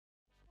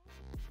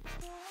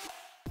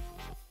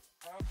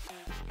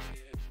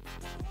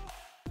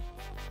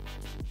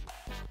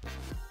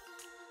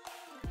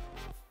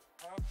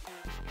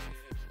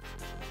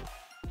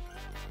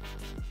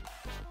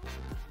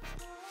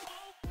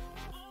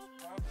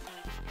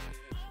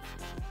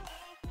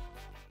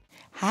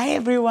Hi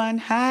everyone,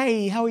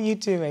 hi, how are you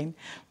doing?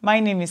 My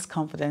name is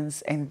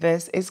Confidence and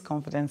this is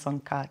Confidence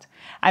Uncut.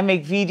 I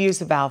make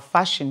videos about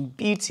fashion,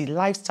 beauty,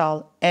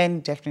 lifestyle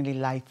and definitely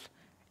life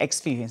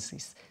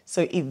experiences.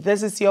 So if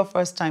this is your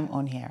first time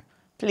on here,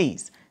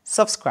 please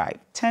subscribe,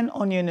 turn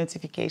on your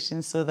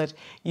notifications so that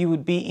you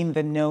would be in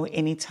the know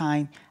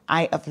anytime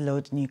I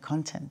upload new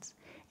content.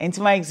 And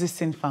to my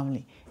existing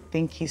family,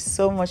 thank you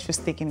so much for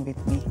sticking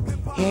with me.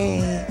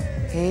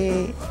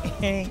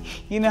 Hey,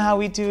 you know how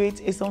we do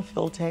it? It's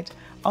unfiltered,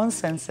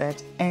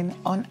 uncensored, and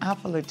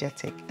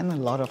unapologetic, and a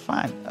lot of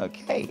fun.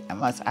 Okay, I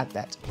must add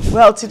that.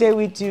 Well, today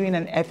we're doing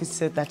an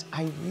episode that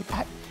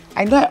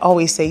I know I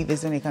always say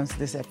this when it comes to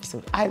this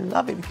episode. I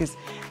love it because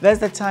that's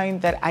the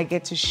time that I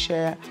get to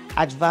share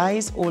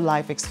advice or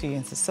life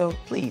experiences. So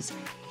please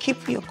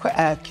keep your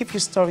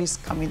stories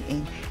coming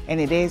in, and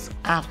it is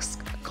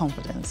Ask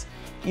Confidence.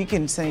 You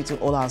can send it to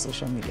all our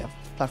social media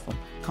platforms,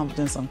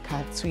 Confidence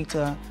Uncut,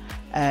 Twitter,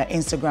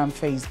 Instagram,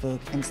 Facebook,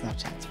 and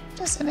Snapchat.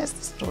 Just send us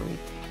the story,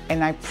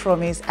 and I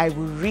promise I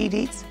will read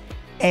it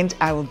and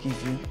I will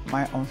give you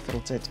my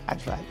unfiltered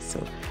advice.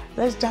 So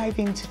let's dive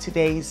into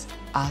today's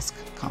Ask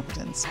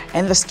Confidence.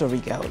 And the story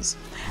goes,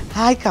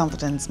 hi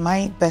Confidence,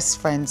 my best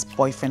friend's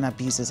boyfriend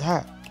abuses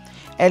her.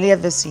 Earlier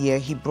this year,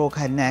 he broke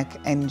her neck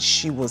and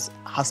she was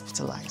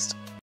hospitalized.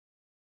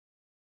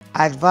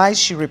 I advised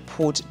she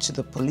report to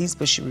the police,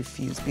 but she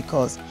refused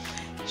because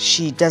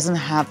she doesn't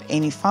have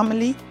any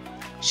family.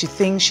 She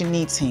thinks she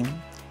needs him.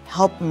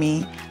 Help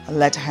me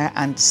let her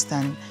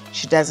understand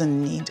she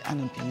doesn't need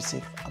an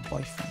abusive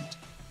boyfriend.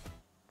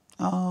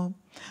 Oh,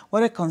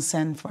 what a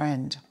concerned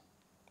friend.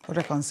 What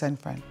a concerned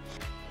friend.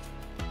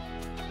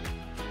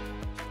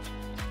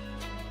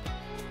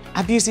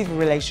 Abusive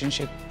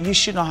relationship, you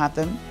should not have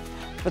them.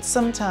 But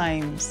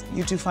sometimes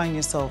you do find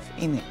yourself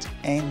in it,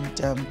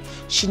 and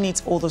she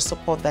needs all the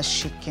support that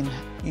she can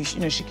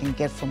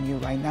get from you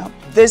right now.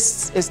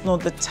 This is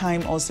not the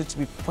time also to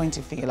be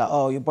pointing finger like,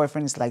 oh, your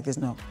boyfriend is like this.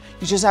 No,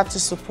 you just have to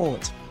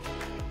support.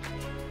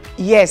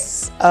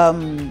 Yes,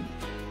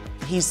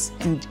 he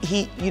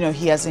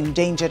has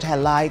endangered her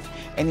life,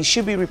 and it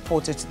should be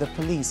reported to the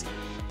police.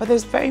 But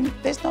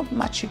there's not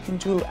much you can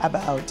do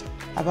about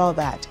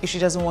that. If she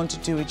doesn't want to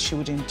do it, she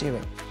wouldn't do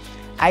it.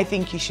 I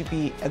think you should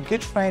be a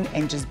good friend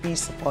and just be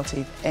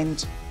supportive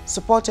and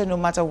support her no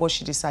matter what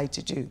she decides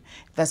to do.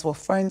 That's what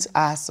friends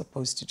are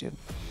supposed to do.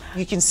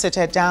 You can sit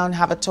her down,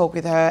 have a talk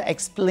with her,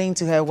 explain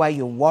to her why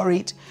you're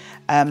worried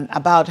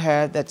about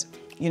her, that,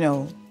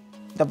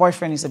 the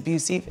boyfriend is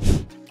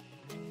abusive.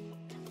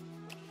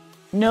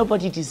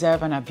 Nobody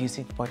deserves an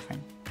abusive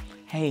boyfriend.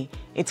 Hey,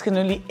 it can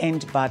only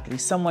end badly.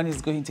 Someone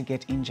is going to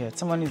get injured.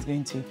 Someone is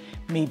going to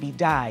maybe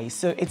die.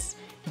 So it's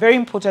very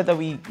important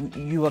that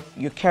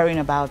you're caring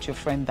about your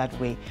friend that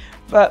way.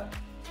 But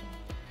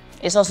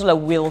it's also a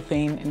will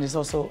thing, and it's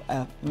also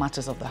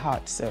matters of the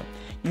heart. So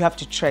you have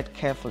to tread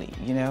carefully,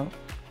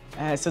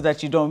 so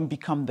that you don't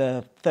become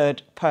the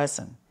third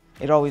person.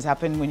 It always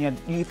happens when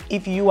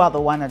if you are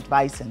the one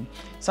advising.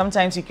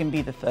 Sometimes you can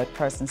be the third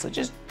person. So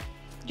just,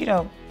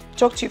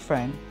 talk to your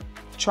friend.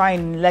 Try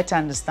and let her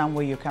understand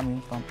where you're coming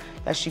from,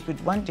 that she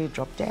could one day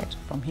drop dead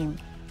from him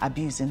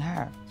abusing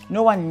her.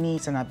 No one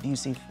needs an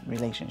abusive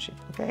relationship,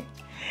 okay?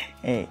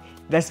 Hey,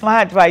 that's my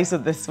advice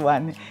on this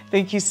one.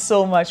 Thank you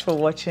so much for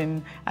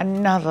watching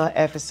another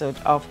episode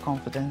of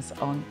Confidence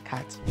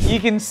Uncut.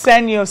 You can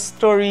send your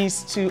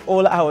stories to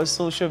all our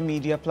social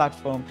media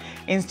platforms,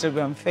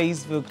 Instagram,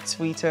 Facebook,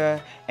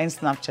 Twitter, and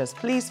Snapchat.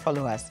 Please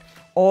follow us.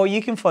 Or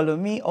you can follow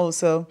me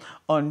also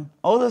on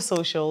all the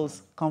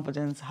socials,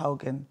 Confidence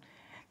Haugen.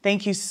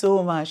 Thank you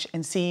so much,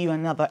 and see you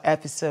another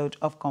episode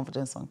of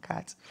Confidence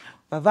Uncut.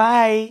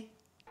 Bye-bye.